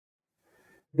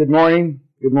Good morning.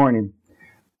 Good morning.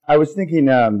 I was thinking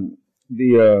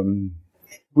we've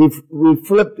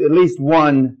flipped at least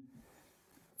one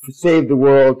for Save the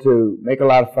World to make a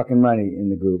lot of fucking money in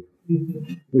the group.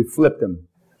 We flipped them.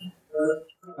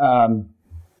 I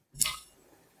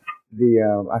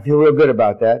feel real good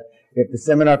about that.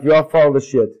 If you all follow the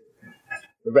shit,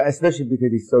 especially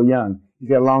because he's so young, he's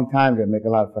got a long time to make a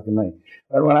lot of fucking money.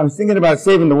 But when I was thinking about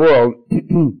saving the world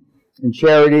and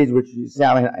charities, which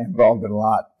Sally and I involved in a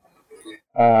lot,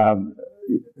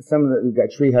 we've got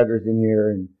tree huggers in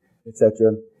here and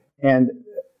etc. And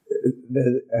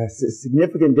the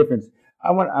significant difference. I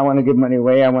want to give money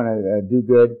away. I want to do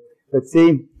good. But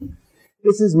see,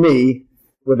 this is me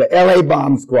with the LA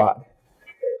Bomb Squad.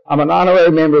 I'm an honorary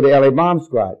member of the LA Bomb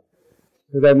Squad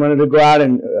because I wanted to go out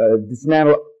and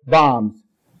dismantle bombs.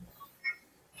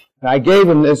 And I gave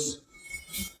them this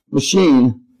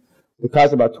machine that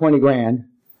cost about 20 grand.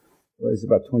 Well, it was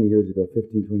about 20 years ago,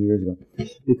 15, 20 years ago,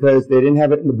 because they didn't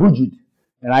have it in the budget.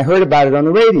 And I heard about it on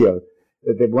the radio,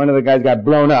 that one of the guys got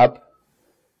blown up,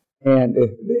 and they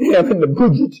didn't have it in the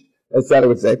budget, as Sally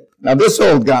would say. Now, this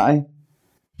old guy,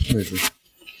 where is he?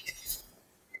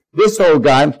 This old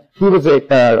guy, he was a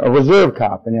reserve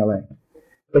cop in L.A.,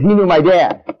 but he knew my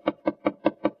dad.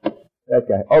 That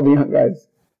guy. All the young guys,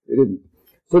 they didn't.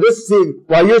 So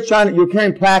while you're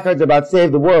carrying placards about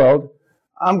Save the World,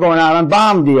 I'm going out on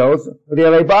bomb deals with the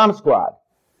LA Bomb Squad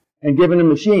and giving them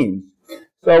machines.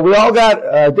 So we all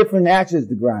got different axes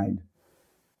to grind.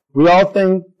 We all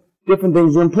think different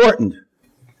things are important.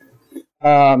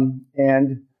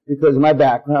 And because of my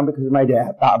background, because of my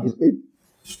dad, obviously,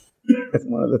 that's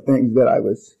one of the things that I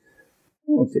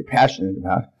won't say passionate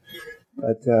about,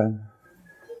 but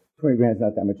 20 grand is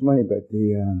not that much money, but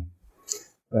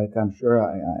I'm sure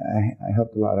I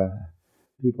helped a lot of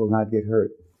people not get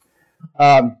hurt.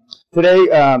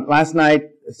 Last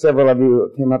night, several of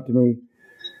you came up to me.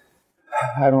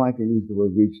 I don't like to use the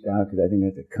word reached out because I think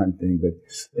that's a cunt thing, but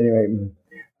anyway,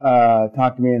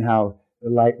 talked to me and how the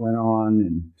light went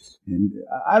on, and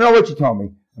I don't know what you told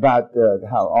me about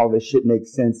how all this shit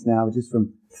makes sense now, just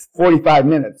from 45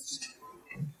 minutes.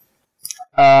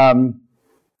 And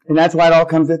that's why it all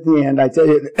comes at the end. I tell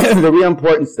you, the real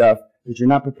important stuff that you're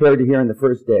not prepared to hear in the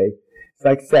first day, it's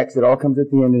like sex, it all comes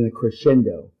at the end in a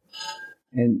crescendo.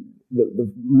 And the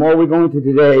more we go into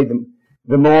today,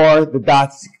 the more the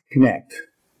dots connect.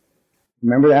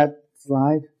 Remember that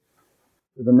slide?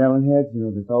 For the melon heads?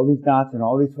 There's all these dots and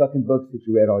all these fucking books that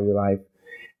you read all your life.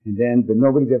 But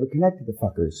nobody's ever connected the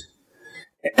fuckers.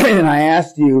 And I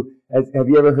asked you, have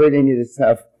you ever heard any of this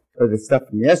stuff, or the stuff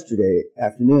from yesterday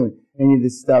afternoon, any of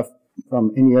this stuff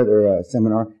from any other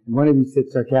seminar? And one of you said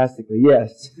sarcastically,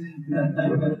 yes.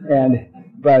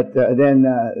 But then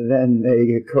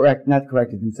they not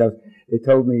corrected themselves. They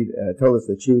told us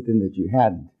the truth and that you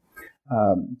hadn't.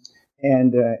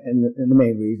 And the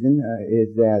main reason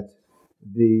is that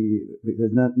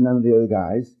because none of the other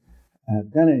guys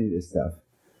have done any of this stuff.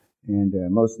 And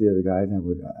most of the other guys,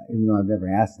 even though I've never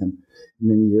asked them in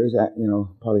many years,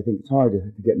 probably think it's hard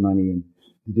to get money and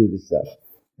to do this stuff.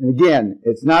 And again,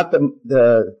 it's not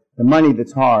the money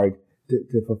that's hard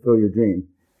to fulfill your dream.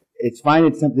 It's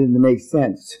finding something that makes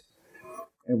sense,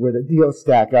 and where the deals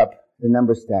stack up, the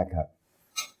numbers stack up.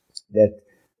 That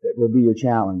will be your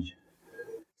challenge.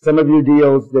 Some of your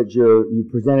deals that you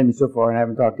presented me so far, and I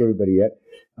haven't talked to everybody yet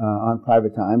on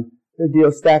private time, their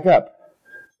deals stack up,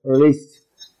 or at least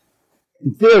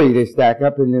in theory they stack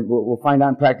up, and we'll find out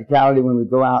in practicality when we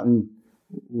go out and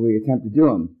we attempt to do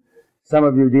them. Some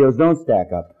of your deals don't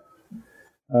stack up.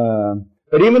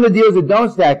 But even the deals that don't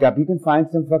stack up, you can find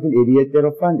some fucking idiot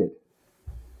that'll fund it.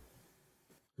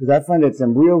 Because I funded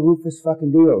some real Rufus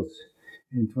fucking deals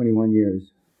in 21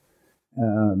 years.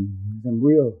 Some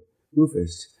real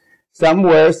Rufus.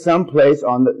 Somewhere, someplace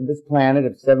on this planet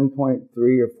of 7.3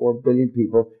 or 4 billion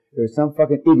people, there's some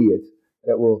fucking idiot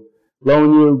that will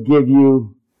loan you, give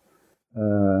you,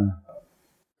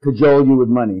 cajole you with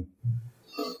money.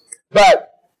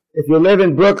 But if you live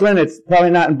in Brooklyn, it's probably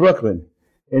not in Brooklyn.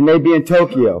 It may be in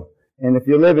Tokyo. And if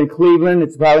you live in Cleveland,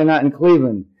 it's probably not in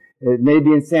Cleveland. It may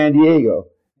be in San Diego.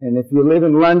 And if you live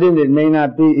in London, it may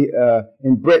not be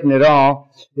in Britain at all.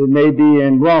 It may be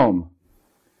in Rome.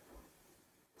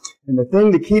 And the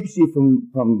thing that keeps you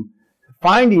from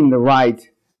finding the right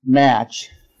match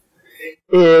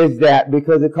is that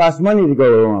because it costs money to go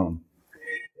to Rome.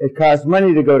 It costs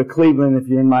money to go to Cleveland if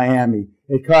you're in Miami.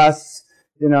 It costs,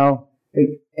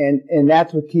 and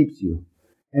that's what keeps you.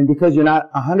 And because you're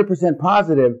not 100%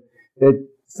 positive that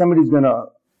somebody's going to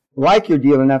like your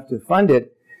deal enough to fund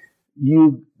it,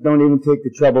 you don't even take the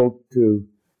trouble to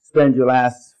spend your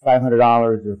last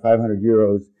 $500 or 500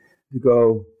 euros to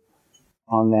go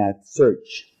on that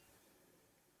search.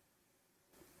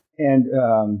 And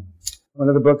one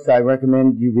of the books I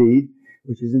recommend you read,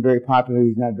 which isn't very popular,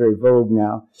 he's not very vogue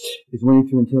now, is Winning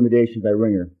Through Intimidation by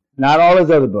Ringer. Not all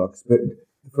his other books, but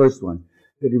the first one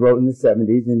that he wrote in the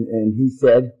 70s. And he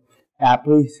said,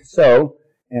 aptly so,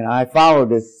 and I follow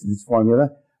this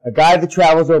formula, a guy that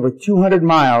travels over 200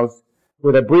 miles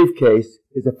with a briefcase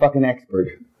is a fucking expert.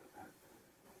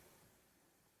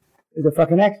 Is a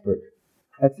fucking expert.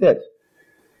 That's it.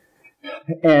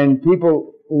 And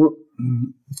people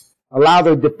allow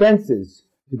their defenses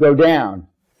to go down.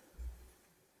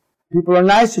 People are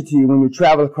nicer to you when you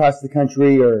travel across the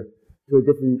country or to a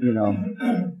different,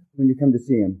 when you come to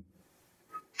see them.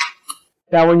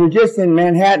 Now, when you're just in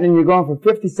Manhattan and you're going from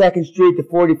 52nd Street to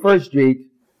 41st Street,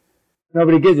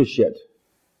 nobody gives a shit.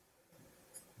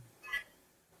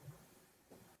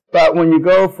 But when you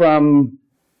go from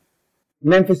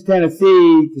Memphis,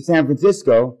 Tennessee to San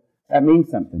Francisco, that means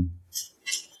something.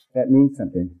 That means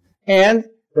something. And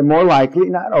they're more likely,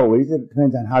 not always, it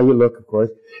depends on how you look, of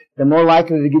course, they're more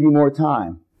likely to give you more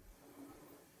time.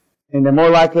 And they're more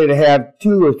likely to have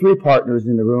 2 or 3 partners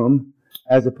in the room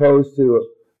as opposed to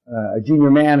a junior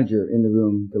manager in the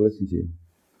room to listen to you.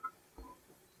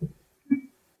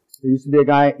 There used to be a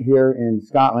guy here in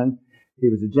Scotland. He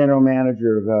was the general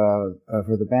manager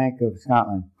for the Bank of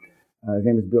Scotland. His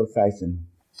name was Bill Sison.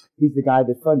 He's the guy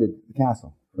that funded the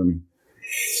castle for me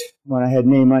when I had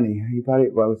name money.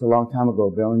 It was a long time ago,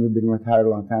 Bill, and you've been retired a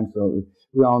long time, so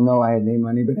we all know I had name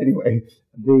money. But anyway,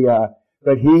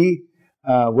 but he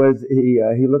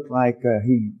looked like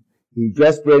he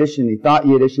dressed British and he thought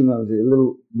Yiddish, even though he was a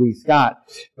little wee Scot.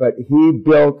 But he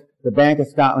built the Bank of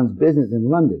Scotland's business in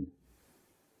London.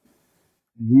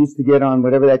 And he used to get on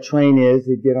whatever that train is.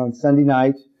 He'd get on Sunday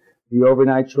night, the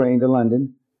overnight train to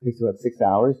London. It takes about 6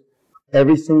 hours.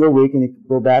 Every single week, and he'd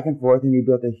go back and forth, and he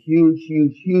built a huge,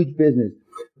 huge, huge business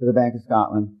for the Bank of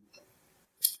Scotland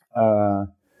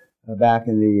back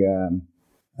in the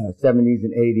 70s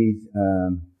and 80s,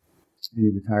 and he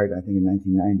retired, I think, in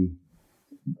 1990.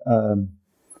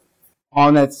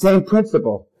 On that same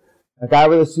principle, a guy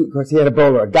with a suit, of course, he had a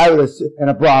bowler, a guy with a suit and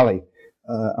a brolly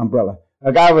umbrella,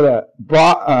 a guy with a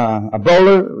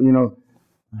bowler, a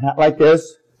hat like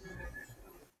this,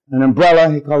 an umbrella,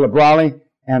 he called it a brolly,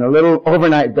 and a little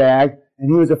overnight bag,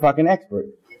 and he was a fucking expert.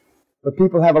 But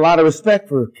people have a lot of respect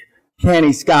for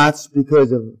canny Scots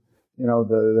because of,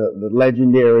 the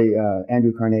legendary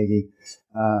Andrew Carnegie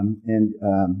and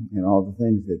all the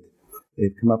things that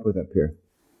they've come up with up here.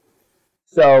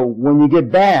 So when you get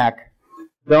back,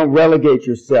 don't relegate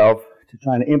yourself to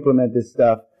trying to implement this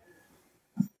stuff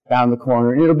down the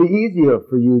corner. And it'll be easier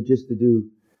for you just to do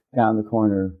down the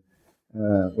corner,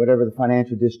 whatever the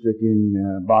financial district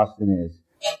in Boston is.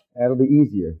 That'll be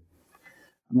easier.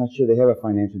 I'm not sure they have a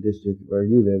financial district where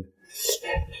you live,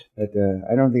 but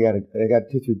I don't think they got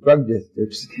 2 or 3 drug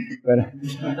districts, but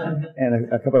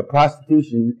and a couple of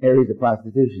areas of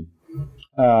prostitution.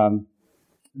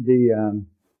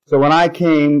 So when I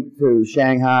came to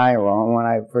Shanghai, or when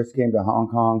I first came to Hong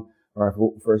Kong, or I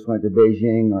first went to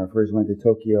Beijing, or I first went to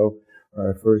Tokyo, or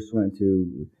I first went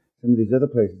to some of these other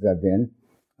places I've been,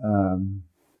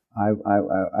 I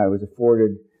was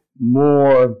afforded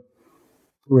more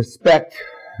respect,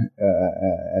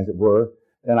 as it were,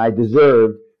 than I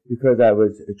deserved because I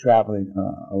was traveling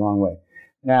a long way.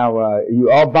 Now,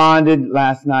 you all bonded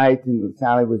last night, and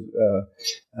Sally was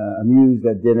amused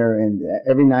at dinner, and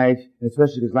every night,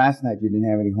 especially because last night you didn't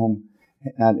have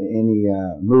not any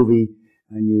movie,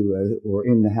 and you were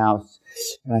in the house.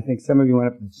 And I think some of you went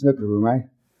up to the snooker room, right?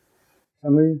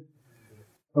 Some of you?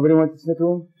 Nobody went to the snooker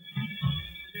room?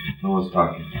 No one's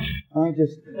talking.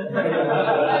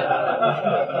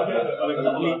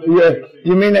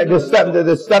 You mean that the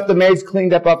stuff the maids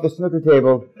cleaned up off the snooker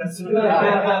table?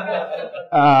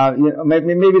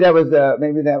 Maybe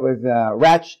that was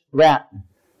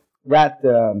rat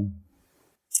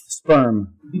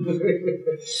sperm.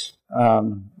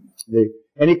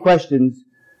 Any questions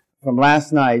from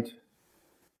last night?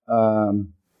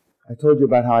 I told you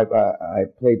about how I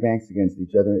played banks against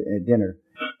each other at dinner.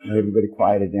 And everybody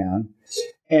quieted down.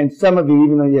 And some of you,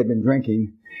 even though you had been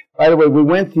drinking, by the way, we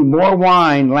went through more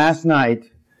wine last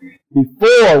night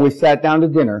before we sat down to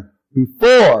dinner.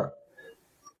 Before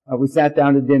we sat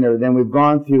down to dinner than we've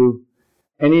gone through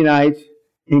any night,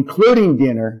 including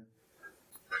dinner,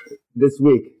 this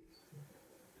week.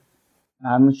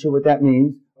 I'm not sure what that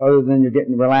means, other than you're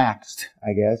getting relaxed,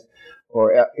 I guess.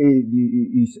 Or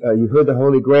you heard the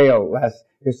Holy Grail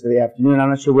yesterday afternoon. I'm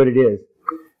not sure what it is.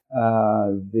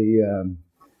 And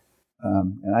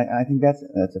I think that's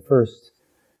a first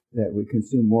that we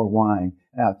consume more wine.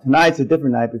 Now, tonight's a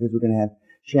different night because we're going to have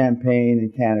champagne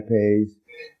and canapes.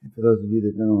 And for those of you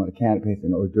that don't know what a canapé is,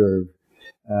 an hors d'oeuvre.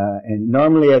 And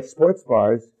normally at sports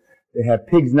bars, they have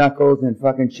pig's knuckles and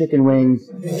fucking chicken wings,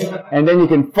 and then you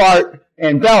can fart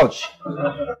and belch,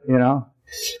 you know.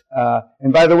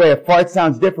 And by the way, a fart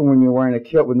sounds different when you're wearing a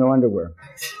kilt with no underwear.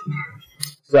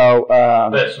 So,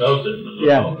 that smells different.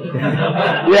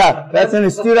 yeah, yeah, that's an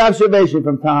astute observation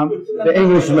from Tom, the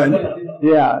Englishman.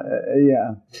 Yeah.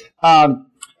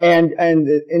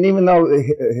 And even though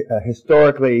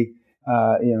historically,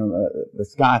 the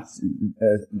Scots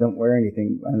don't wear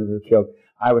anything under their kilt,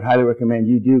 I would highly recommend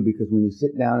you do, because when you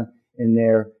sit down in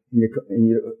there and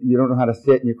you don't know how to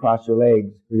sit and you cross your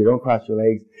legs, or you don't cross your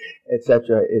legs,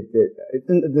 etc., it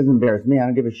doesn't embarrass me. I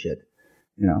don't give a shit,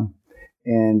 you know.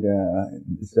 And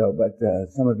but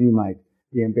some of you might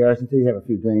be embarrassed until you have a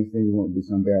few drinks, then you won't be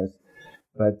so embarrassed.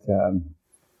 But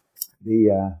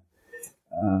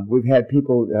we've had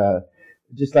people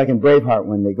just like in Braveheart,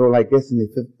 when they go like this and they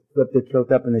flip their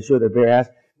kilt up and they show their bare ass.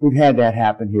 We've had that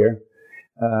happen here,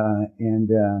 and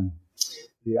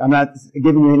I'm not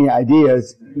giving you any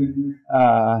ideas,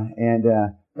 and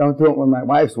don't do it when my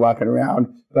wife's walking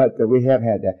around. But we have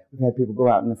had that. We've had people go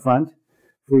out in the front,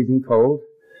 freezing cold.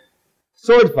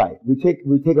 Sword fight. We've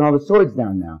taken all the swords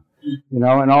down now, you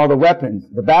know, and all the weapons,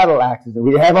 the battle axes.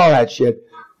 We have all that shit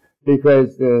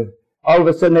because all of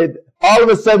a sudden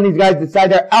these guys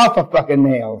decide they're alpha fucking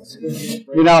males.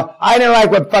 You know, I didn't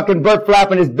like what fucking Burt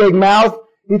flapping his big mouth.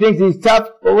 He thinks he's tough.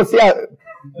 Well, we'll see how.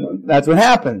 That's what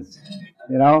happens,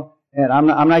 you know. And I'm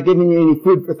not giving you any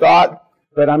food for thought,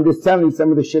 but I'm just telling you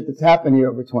some of the shit that's happened here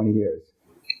over 20 years.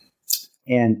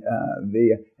 And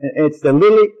it's the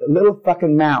little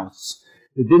fucking mouse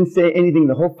that didn't say anything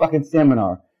the whole fucking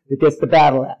seminar that gets the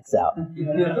battle axe out.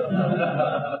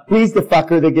 He's the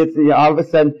fucker that gets all of a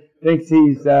sudden thinks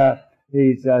he's Sir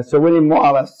William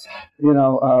Wallace, you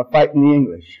know, fighting the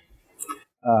English.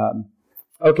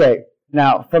 Okay,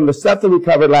 now from the stuff that we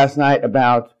covered last night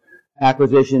about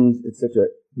acquisitions, etc.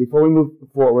 Before we move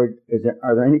forward,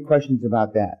 are there any questions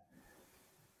about that?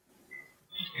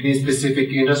 Any specific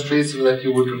industries that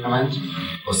you would recommend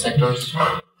or sectors?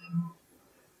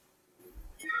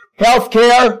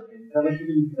 Healthcare,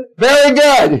 very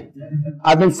good.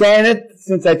 I've been saying it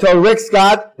since I told Rick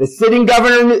Scott, the sitting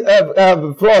governor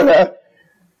of Florida.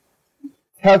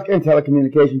 Healthcare and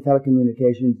telecommunications.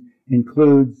 Telecommunications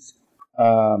includes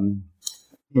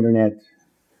internet,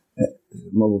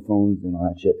 mobile phones, and all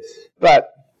that shit.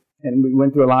 And we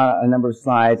went through a number of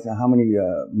slides on how many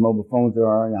mobile phones there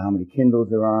are, and how many Kindles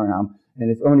there are, and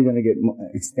it's only going to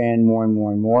expand more and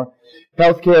more and more.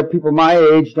 Healthcare, people my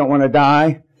age don't want to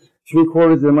die.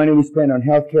 3/4 of the money we spend on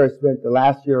healthcare is spent the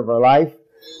last year of our life.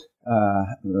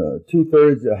 Half to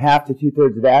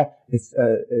two-thirds of that is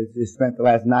spent the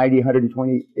last 90,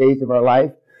 120 days of our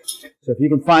life. So if you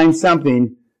can find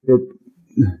something that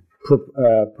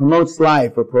promotes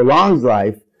life or prolongs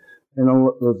life in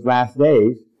those last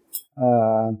days,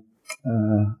 I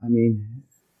mean,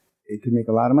 it could make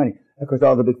a lot of money. Of course,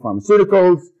 all the big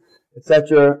pharmaceuticals,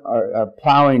 etc., are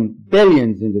plowing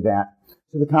billions into that.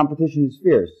 So the competition is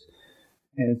fierce.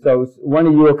 And so one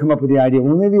of you will come up with the idea,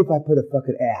 well, maybe if I put a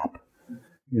fucking app,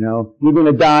 you know, you're going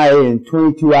to die in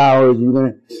 22 hours.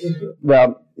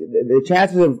 Well, the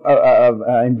chances of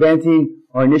inventing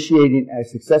or initiating a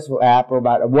successful app are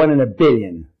about 1 in a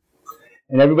billion.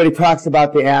 And everybody talks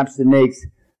about the apps that makes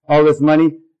all this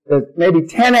money. There's maybe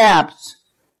 10 apps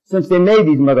since they made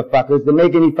these motherfuckers that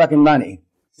make any fucking money,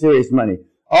 serious money.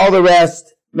 All the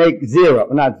rest make zero,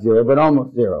 not zero, but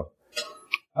almost zero.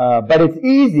 But it's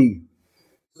easy.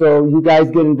 So you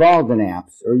guys get involved in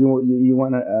apps, or you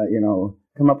want to,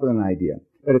 come up with an idea.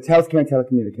 But it's healthcare and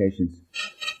telecommunications,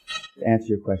 to answer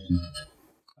your question.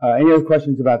 Any other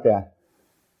questions about that?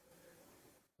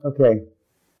 Okay.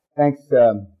 Thanks,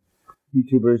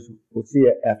 YouTubers. We'll see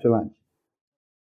you after lunch.